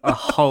soup, a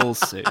whole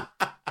soup.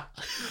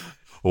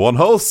 One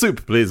whole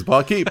soup, please,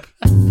 barkeep.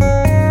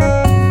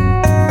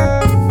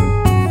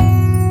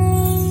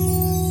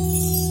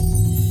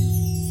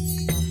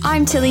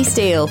 I'm Tilly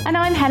Steele. And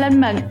I'm Helen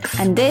Monks.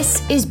 And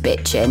this is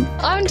Bitchin'.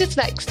 I'm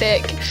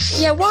dyslexic.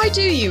 Yeah, why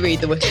do you read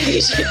the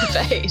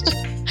Wikipedia page?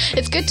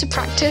 It's good to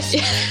practice.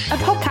 A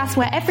podcast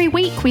where every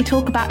week we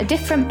talk about a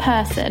different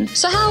person.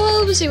 So how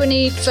old was he when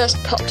he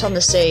first popped on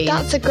the scene?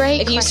 That's a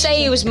great If question. you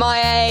say he was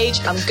my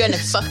age, I'm gonna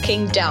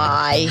fucking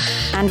die.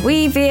 And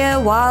we veer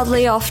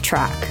wildly off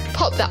track.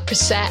 Pop that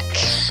Prosec.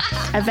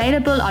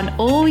 Available on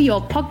all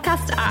your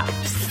podcast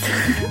apps.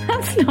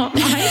 That's not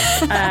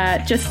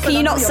right. Can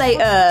you not say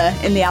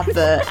in the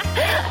advert?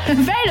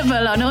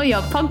 Available on all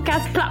your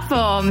podcast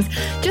platforms.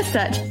 Just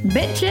search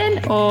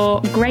Bitchin'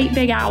 or Great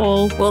Big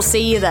Owl. We'll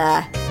see you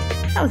there.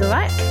 That was all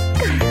right.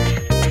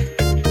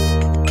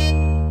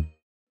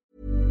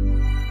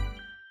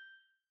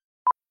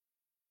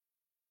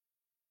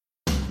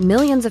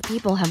 Millions of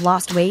people have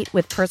lost weight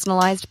with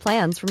personalized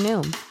plans from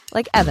Noom.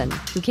 Like Evan,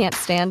 who can't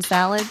stand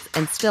salads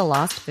and still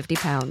lost 50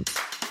 pounds.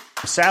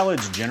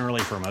 Salads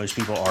generally for most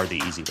people are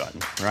the easy button,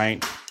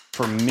 right?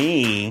 For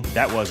me,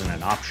 that wasn't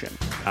an option.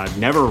 I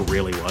never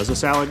really was a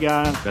salad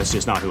guy. That's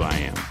just not who I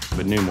am.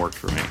 But Noom worked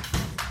for me.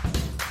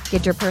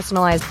 Get your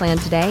personalized plan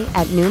today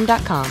at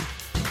Noom.com.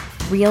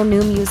 Real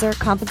Noom user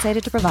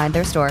compensated to provide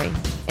their story.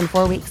 In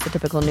 4 weeks, the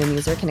typical Noom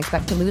user can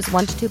expect to lose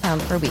 1 to 2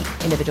 pounds per week.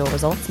 Individual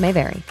results may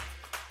vary.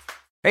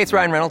 Hey, it's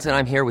Ryan Reynolds, and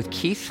I'm here with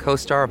Keith,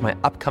 co-star of my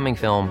upcoming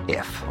film,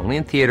 If, only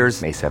in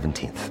theaters May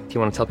 17th. Do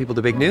you want to tell people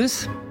the big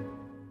news?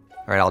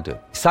 All right, I'll do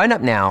it. Sign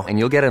up now and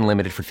you'll get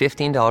unlimited for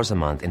 $15 a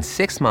month and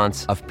 6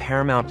 months of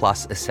Paramount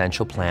Plus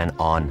Essential Plan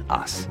on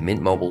us.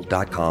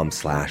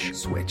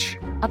 MintMobile.com/switch.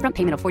 Upfront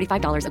payment of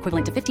 $45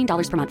 equivalent to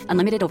 $15 per month.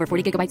 Unlimited over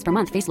 40 gigabytes per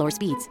month. Face lower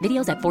speeds.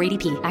 Videos at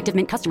 480p. Active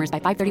Mint customers by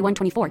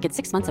 531.24 get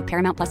 6 months of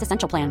Paramount Plus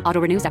Essential Plan.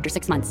 Auto renews after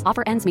 6 months.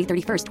 Offer ends May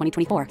 31st,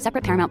 2024.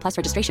 Separate Paramount Plus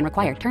registration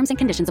required. Terms and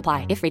conditions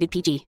apply if rated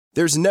PG.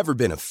 There's never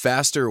been a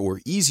faster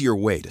or easier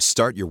way to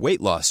start your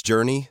weight loss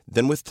journey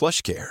than with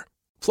PlushCare.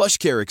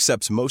 PlushCare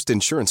accepts most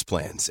insurance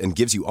plans and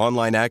gives you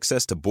online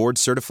access to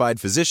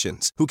board-certified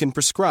physicians who can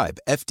prescribe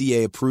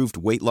FDA-approved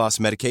weight loss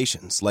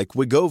medications like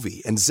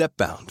Wegovy and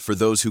Zepbound for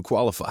those who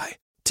qualify.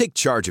 Take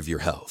charge of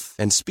your health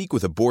and speak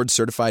with a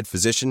board-certified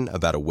physician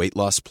about a weight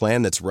loss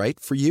plan that's right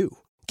for you.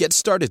 Get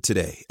started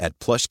today at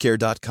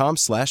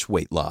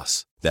plushcare.com/weight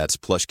loss. That's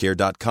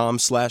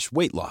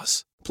plushcare.com/weight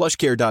loss.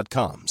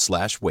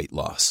 plushcare.com/weight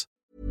loss.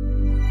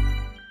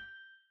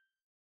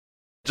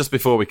 Just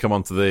before we come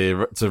on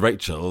to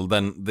Rachel,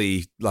 then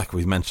like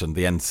we mentioned,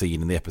 the end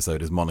scene in the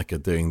episode is Monica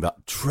doing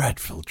that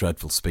dreadful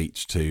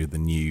speech to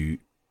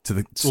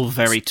it's all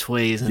very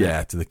twee, isn't it?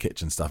 Yeah, to the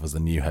kitchen staff as the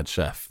new head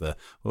chef. If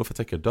I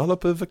take a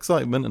dollop of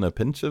excitement and a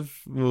pinch of,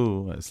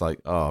 it's like,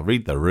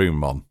 read the room,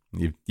 Mon.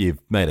 You've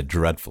made a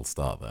dreadful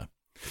start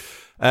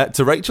there.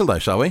 To Rachel though,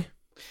 shall we?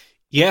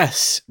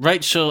 Yes,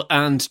 Rachel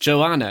and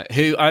Joanna,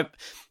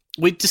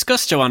 we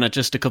discussed Joanna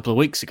just a couple of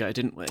weeks ago,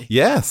 didn't we?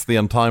 Yes, the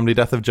untimely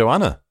death of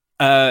Joanna.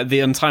 The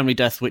untimely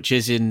death, which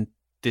is in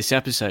this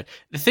episode.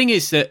 The thing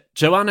is that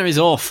Joanna is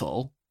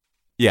awful,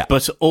 yeah,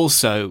 but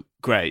also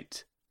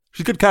great.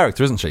 She's a good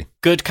character, isn't she?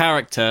 Good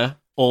character,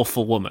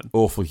 awful woman.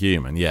 Awful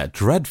human, yeah.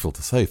 Dreadful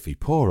to Sophie.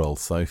 Poor old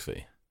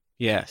Sophie.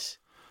 Yes.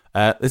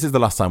 This is the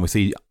last time we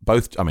see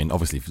both,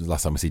 obviously the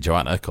last time we see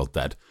Joanna, called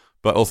dead,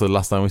 but also the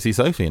last time we see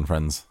Sophie in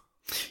Friends.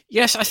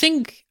 Yes, I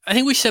think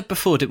we said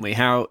before, didn't we,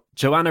 how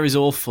Joanna is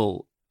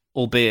awful,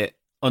 albeit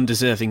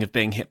undeserving of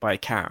being hit by a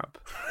cab.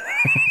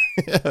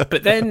 Yeah.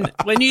 But then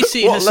when you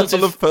see what her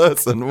level of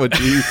person would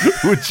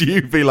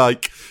you be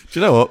like, do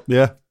you know what?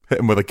 Yeah, hit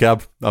him with a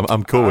cab.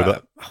 I'm cool with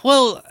it.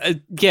 Well,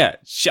 yeah,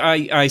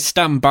 I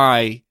stand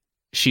by.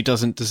 She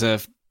doesn't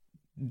deserve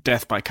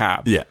death by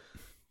cab. Yeah,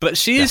 but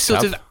she is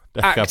sort of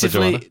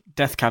actively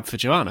death cab for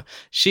Joanna.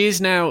 She is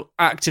now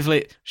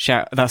actively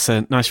That's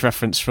a nice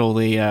reference for all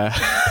the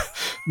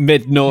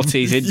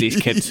mid-noughties Indies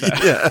kids.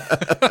 Yeah.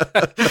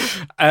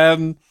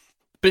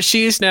 But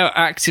she is now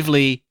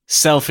actively,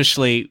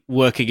 selfishly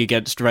working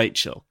against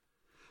Rachel.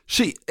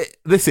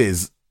 This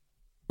is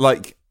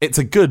like, it's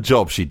a good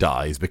job she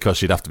dies because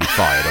she'd have to be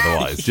fired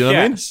otherwise. Do you know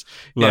what I mean?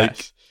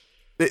 Like,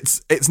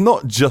 yes. It's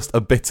not just a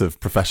bit of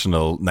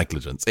professional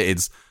negligence. It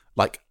is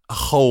like a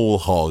whole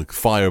hog,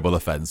 fireable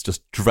offence,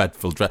 just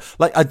dreadful.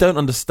 Like, I don't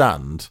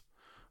understand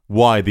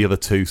why the other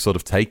two sort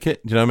of take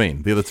it. Do you know what I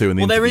mean? The other two in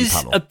the interview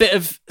panel. There is a bit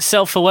of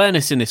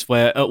self-awareness in this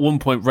where at one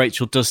point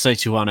Rachel does say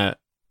to Joanna,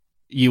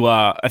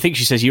 I think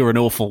she says, you're an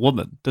awful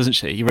woman, doesn't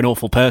she? You're an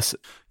awful person.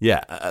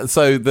 Yeah.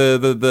 So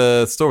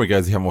the story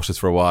goes, you haven't watched this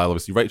for a while.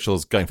 Obviously,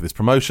 Rachel's going for this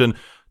promotion.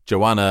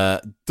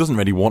 Joanna doesn't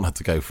really want her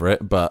to go for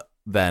it, but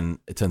then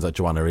it turns out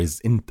Joanna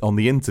is on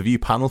the interview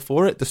panel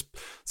for it.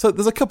 So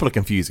there's a couple of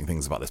confusing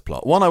things about this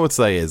plot. One I would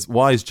say is,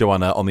 why is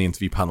Joanna on the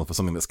interview panel for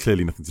something that's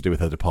clearly nothing to do with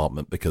her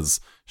department, because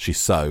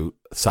she's so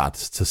sad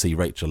to see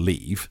Rachel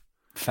leave?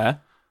 Fair.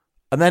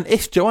 And then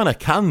if Joanna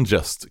can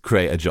just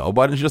create a job,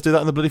 why didn't she just do that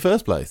in the bloody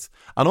first place?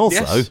 And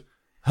also,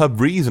 her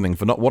reasoning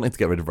for not wanting to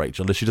get rid of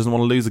Rachel is she doesn't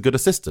want to lose a good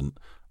assistant.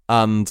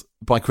 And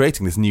by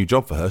creating this new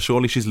job for her,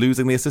 surely she's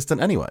losing the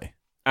assistant anyway.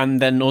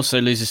 And then also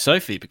loses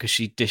Sophie because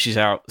she dishes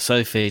out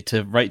Sophie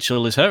to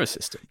Rachel as her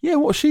assistant. Yeah,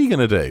 what's she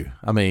going to do?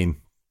 I mean,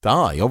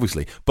 die,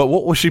 obviously. But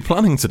what was she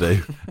planning to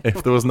do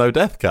if there was no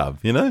death cab,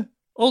 you know?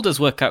 All does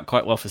work out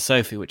quite well for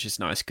Sophie, which is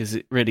nice, because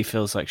it really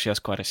feels like she has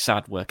quite a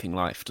sad working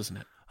life, doesn't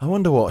it? I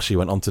wonder what she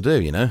went on to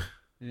do, you know?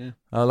 Yeah.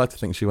 I like to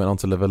think she went on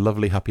to live a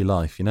lovely, happy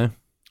life, you know?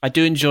 I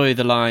do enjoy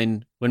the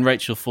line when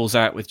Rachel falls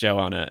out with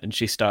Joanna and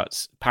she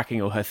starts packing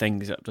all her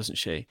things up, doesn't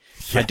she?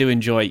 Yeah. I do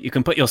enjoy, you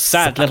can put your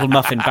sad little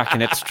muffin back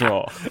in its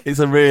drawer. It's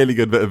a really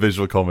good bit of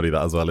visual comedy,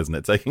 that as well,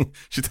 isn't it?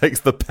 She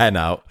takes the pen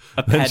out,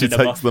 then she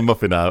takes the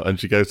muffin out, and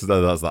she goes to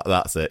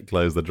that's it,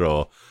 close the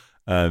drawer.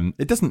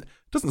 It doesn't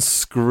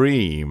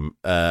scream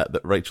that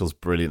Rachel's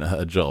brilliant at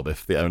her job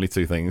if the only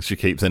two things she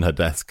keeps in her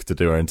desk to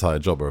do her entire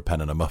job are a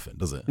pen and a muffin,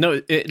 does it?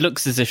 No, it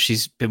looks as if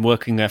she's been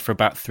working there for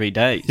about 3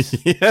 days.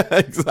 Yeah,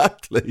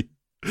 exactly.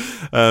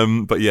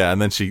 But yeah,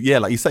 and then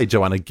like you say,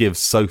 Joanna gives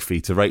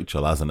Sophie to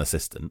Rachel as an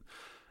assistant.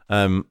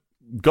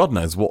 God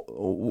knows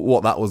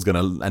what that was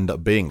going to end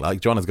up being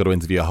like. Joanna's got to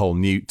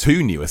interview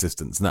two new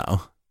assistants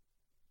now.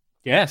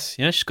 Yes,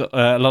 she's got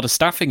a lot of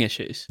staffing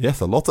issues. Yes,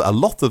 a lot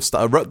of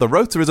stuff. The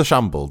rota is a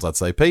shambles, I'd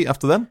say, Pete,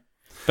 after them.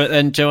 But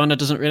then Joanna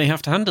doesn't really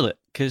have to handle it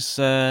because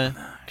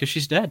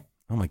she's dead.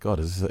 Oh my God,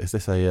 is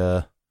this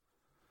a...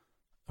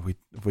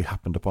 Have we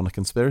happened upon a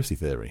conspiracy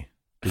theory?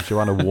 Did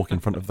Joanna walk in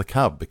front of the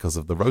cab because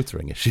of the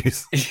rotoring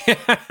issues?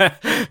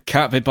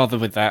 Can't be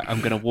bothered with that. I'm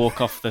going to walk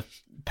off the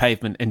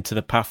pavement into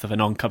the path of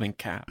an oncoming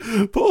cab.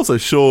 But also,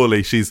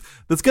 surely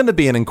there's going to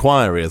be an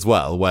inquiry as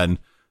well when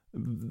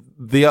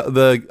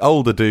the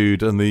older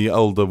dude and the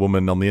older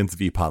woman on the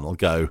interview panel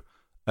go,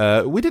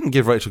 we didn't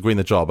give Rachel Green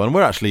the job, and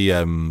we're actually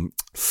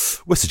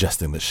we're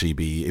suggesting that she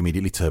be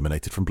immediately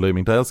terminated from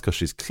Bloomingdale's because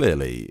she's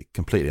clearly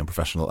completely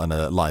unprofessional and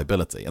a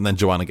liability. And then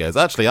Joanna goes,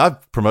 actually,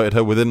 I've promoted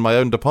her within my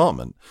own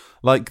department.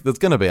 Like, there's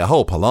going to be a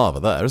whole palaver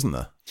there, isn't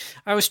there?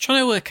 I was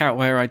trying to work out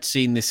where I'd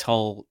seen this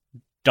whole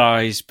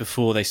dies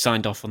before they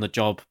signed off on the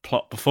job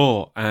plot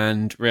before,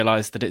 and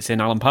realised that it's in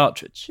Alan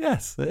Partridge.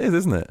 Yes, it is,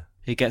 isn't it?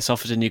 He gets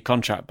offered a new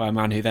contract by a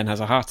man who then has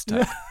a heart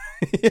attack.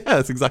 Yeah,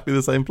 it's exactly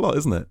the same plot,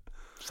 isn't it?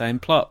 Same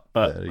plot,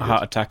 but a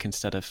heart attack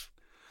instead of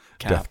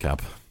cab. Death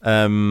cab.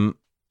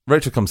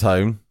 Rachel comes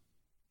home,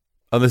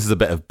 and this is a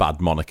bit of bad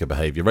Monica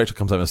behaviour. Rachel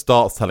comes home and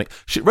starts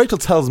Rachel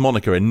tells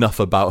Monica enough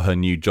about her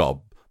new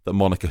job that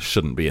Monica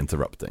shouldn't be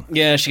interrupting.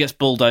 Yeah, she gets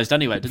bulldozed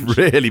anyway, doesn't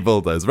she? Really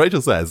bulldozed.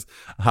 Rachel says,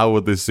 how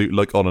would this suit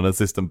look on an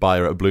assistant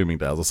buyer at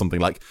Bloomingdale's or something,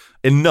 like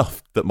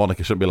enough that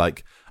Monica shouldn't be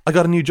like, I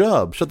got a new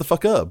job, shut the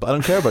fuck up, I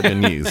don't care about your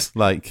news.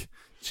 Like,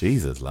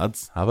 Jesus,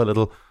 lads, have a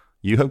little,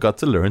 you have got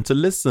to learn to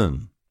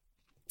listen.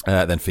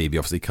 Then Phoebe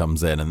obviously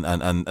comes in,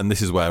 and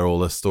this is where all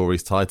the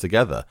stories tie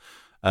together.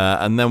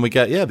 And then we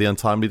get, the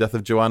untimely death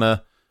of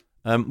Joanna,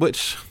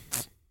 which,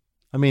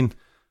 I mean,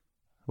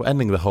 we're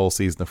ending the whole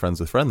season of Friends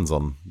with Friends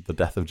on the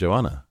death of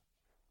Joanna.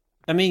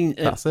 I mean,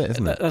 that's it,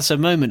 isn't it? That's a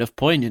moment of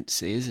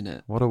poignancy, isn't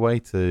it? What a way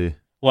to...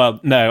 Well,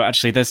 no,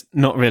 actually, there's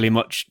not really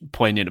much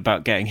poignant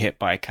about getting hit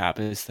by a cab,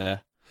 is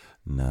there?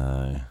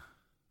 No.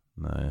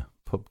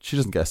 She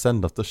doesn't get a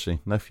send-off, does she?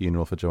 No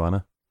funeral for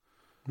Joanna?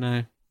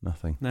 No.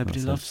 Nothing. Nobody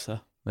loves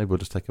her. Maybe we'll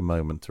just take a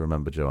moment to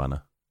remember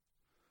Joanna.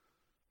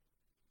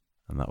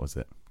 And that was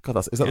it. God,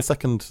 is that the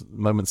second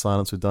moment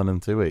silence we've done in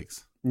 2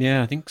 weeks?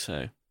 Yeah, I think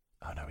so.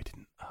 Oh, no, we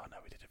didn't. Oh, no,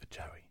 we did it for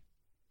Joey.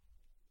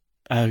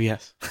 Oh,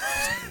 yes.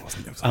 It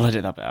wasn't I'll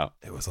edit that bit out.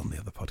 It was on the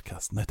other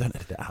podcast. No, don't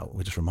edit it out.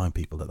 We just remind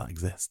people that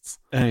exists.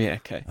 Oh, yeah,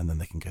 okay. And then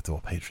they can go to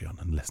our Patreon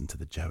and listen to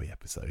the Joey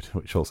episode,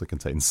 which also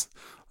contains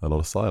a lot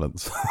of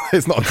silence.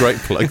 It's not a great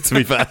plug, to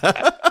be fair.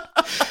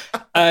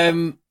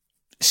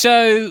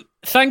 So,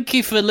 thank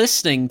you for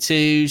listening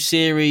to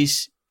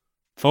series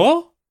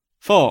 4?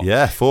 4.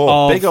 Yeah,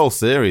 4. Big old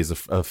series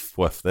of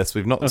this.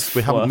 We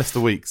haven't missed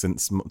a week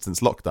since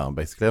lockdown,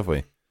 basically, have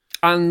we?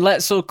 And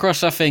let's all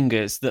cross our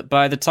fingers that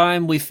by the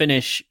time we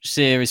finish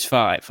series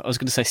 5, I was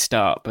going to say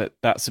start, but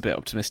that's a bit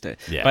optimistic.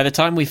 Yeah. By the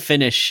time we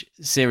finish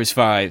series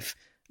 5,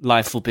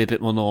 life will be a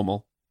bit more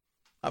normal.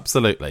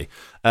 Absolutely.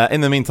 In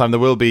the meantime, there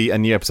will be a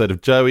new episode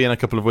of Joey in a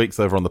couple of weeks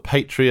over on the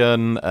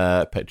Patreon,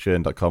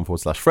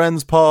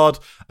 patreon.com/friendspod.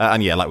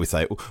 And yeah, like we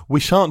say, we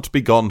shan't be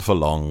gone for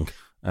long.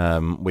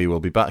 We will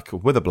be back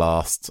with a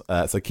blast.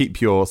 So keep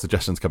your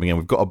suggestions coming in.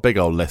 We've got a big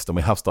old list, and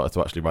we have started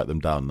to actually write them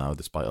down now,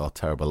 despite our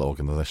terrible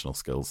organisational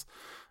skills.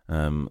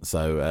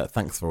 So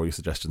thanks for all your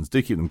suggestions.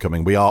 Do keep them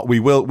coming.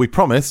 We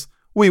promise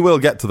we will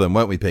get to them,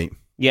 won't we, Pete?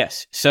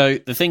 Yes. So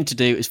the thing to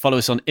do is follow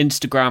us on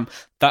Instagram.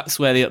 That's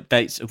where the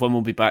updates of when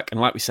we'll be back.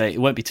 And like we say, it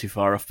won't be too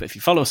far off. But if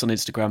you follow us on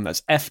Instagram, that's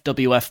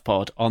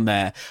FWFpod on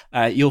there.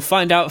 You'll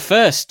find out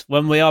first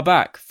when we are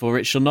back, for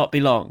it shall not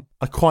be long.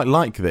 I quite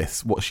like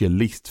this. What's your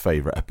least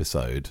favourite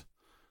episode?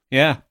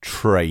 Yeah.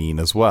 Train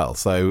as well.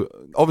 So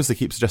obviously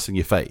keep suggesting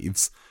your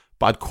faves,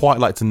 but I'd quite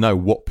like to know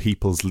what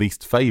people's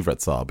least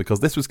favourites are, because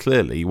this was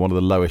clearly one of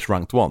the lowest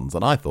ranked ones.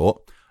 And I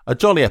thought, a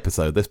jolly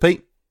episode this,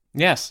 Pete.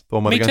 Yes, the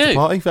one where they're going to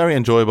party, very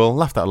enjoyable,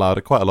 laughed out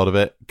loud, quite a lot of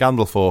it.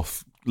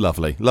 Gandalf,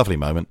 lovely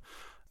moment.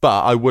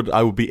 But I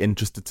would be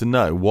interested to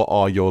know, what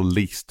are your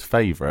least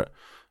favourite?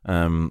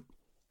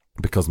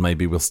 because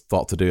maybe we'll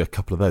start to do a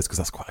couple of those, because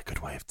that's quite a good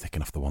way of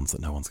ticking off the ones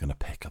that no one's going to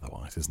pick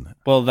otherwise, isn't it?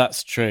 Well,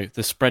 that's true.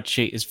 The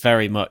spreadsheet is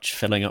very much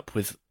filling up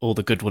with all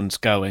the good ones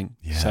going.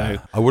 Yeah. So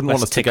I wouldn't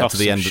want us to get to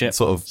the end,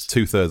 sort of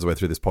 2/3 of the way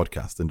through this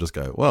podcast and just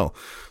go, well,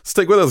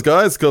 stick with us,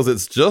 guys, because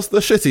it's just the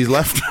shitties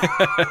left.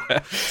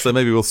 So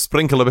maybe we'll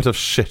sprinkle a bit of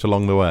shit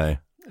along the way.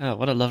 Oh,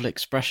 what a lovely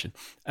expression.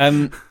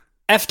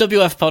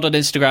 FWF Pod on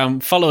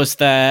Instagram. Follow us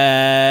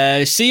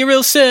there. See you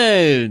real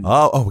soon.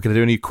 Oh, we're going to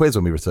do a new quiz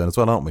when we return as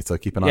well, aren't we? So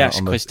keep an eye out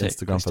on the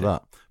Instagram for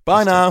that.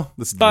 Bye now.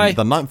 This is the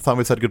 9th time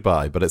we've said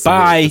goodbye, but it's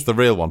the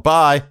real one.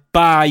 Bye.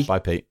 Bye. Bye,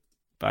 Pete.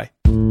 Bye.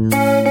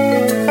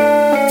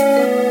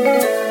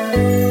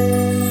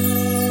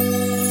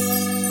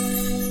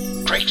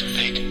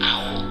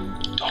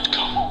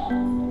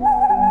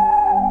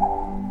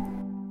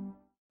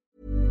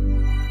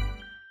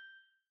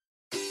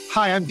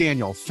 Hi, I'm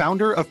Daniel,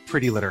 founder of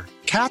Pretty Litter.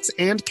 Cats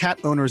and cat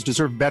owners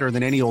deserve better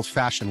than any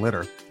old-fashioned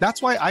litter.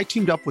 That's why I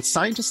teamed up with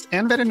scientists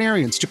and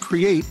veterinarians to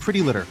create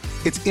Pretty Litter.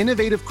 Its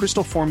innovative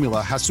crystal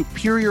formula has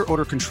superior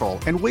odor control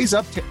and weighs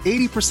up to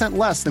 80%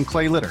 less than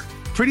clay litter.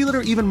 Pretty Litter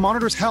even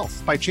monitors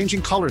health by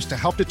changing colors to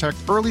help detect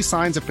early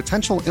signs of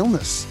potential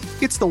illness.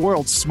 It's the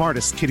world's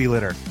smartest kitty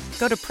litter.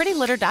 Go to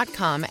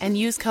prettylitter.com and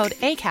use code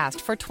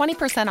ACAST for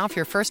 20% off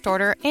your first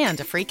order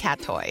and a free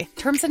cat toy.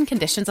 Terms and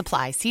conditions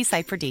apply. See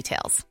site for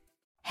details.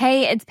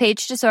 Hey, it's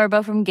Paige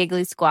DeSorbo from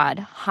Giggly Squad.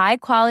 High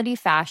quality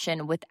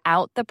fashion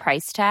without the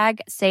price tag.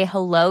 Say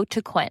hello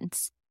to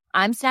Quince.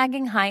 I'm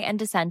snagging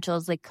high-end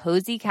essentials like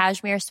cozy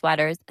cashmere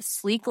sweaters,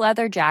 sleek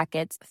leather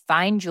jackets,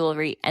 fine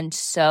jewelry, and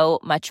so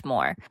much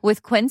more.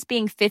 With Quince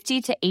being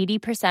 50 to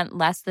 80%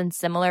 less than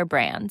similar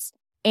brands.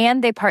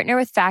 And they partner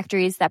with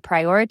factories that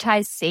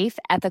prioritize safe,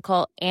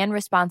 ethical, and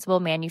responsible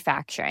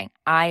manufacturing.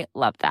 I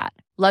love that.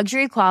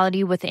 Luxury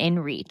quality within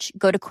reach.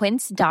 Go to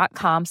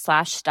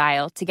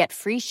quince.com/style to get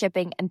free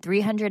shipping and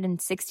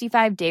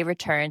 365-day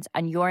returns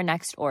on your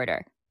next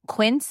order.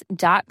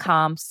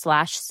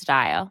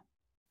 Quince.com/style.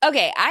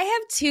 Okay, I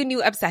have 2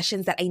 new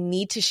obsessions that I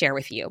need to share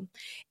with you.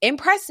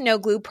 Impress No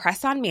Glue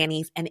Press-On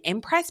Manis and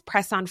Impress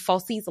Press-On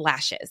Falsies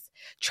Lashes.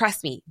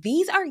 Trust me,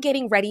 these are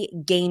getting ready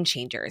game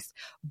changers.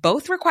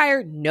 Both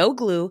require no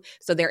glue,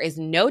 so there is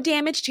no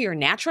damage to your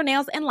natural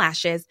nails and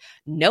lashes,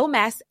 no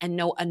mess, and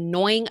no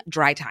annoying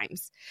dry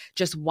times.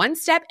 Just one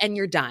step and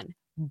you're done.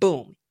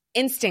 Boom.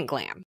 Instant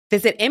glam.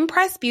 Visit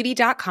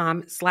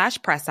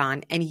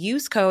impressbeauty.com/presson and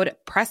use code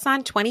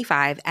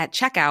PRESSON25 at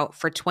checkout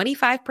for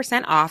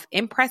 25% off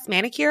Impress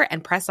Manicure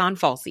and Press-On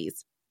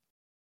Falsies.